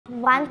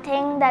One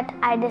thing that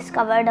I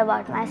discovered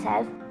about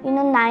myself,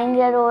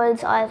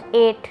 9-year-olds or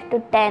 8 to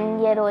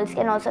 10-year-olds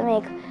can also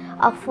make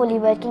a fully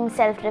working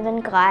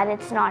self-driven car.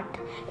 It's not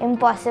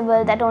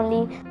impossible that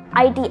only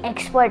IT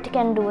expert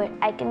can do it.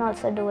 I can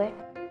also do it.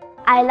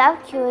 I love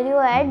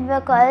CurioEd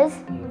because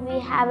we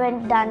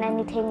haven't done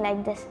anything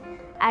like this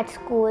at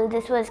school.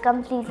 This was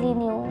completely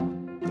new.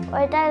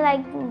 What I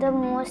like the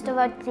most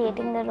about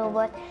creating the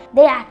robots,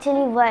 they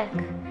actually work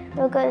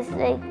because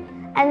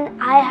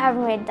and I have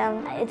made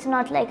them. It's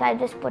not like I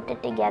just put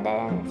it together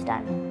and it's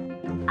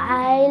done.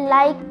 I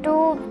like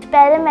to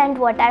experiment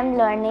what I'm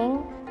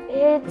learning.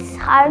 It's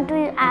hard to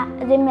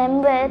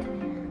remember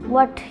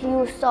what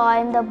you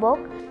saw in the book.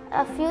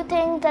 A few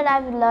things that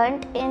I've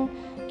learned in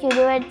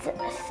CurioEd's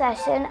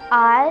session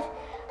are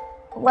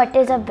what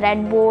is a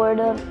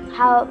breadboard,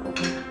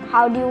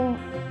 how do you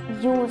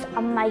use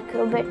a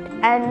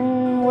microbit,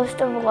 and most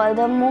of all,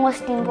 the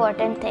most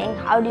important thing,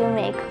 how do you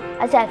make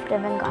a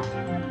self-driven car.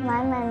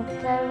 My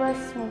mentor was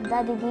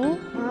Smigda Didi.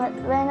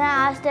 When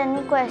I asked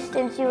any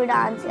question, she would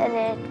answer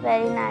it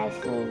very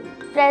nicely.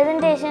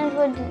 Presentations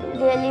would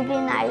really be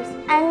nice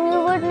and you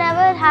would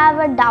never have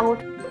a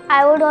doubt.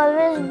 I would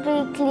always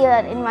be clear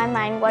in my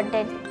mind what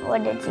did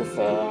she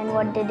say and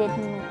what did it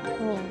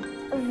mean.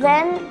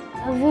 When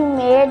we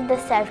made the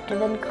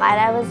self-driven car,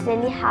 I was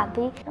really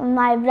happy.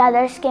 My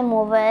brothers came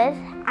over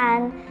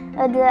and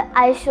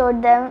I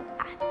showed them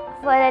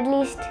for at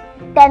least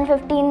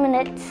 10-15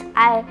 minutes.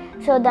 I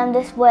showed them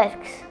this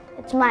works.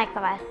 It's my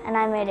car and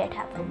I made it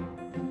happen.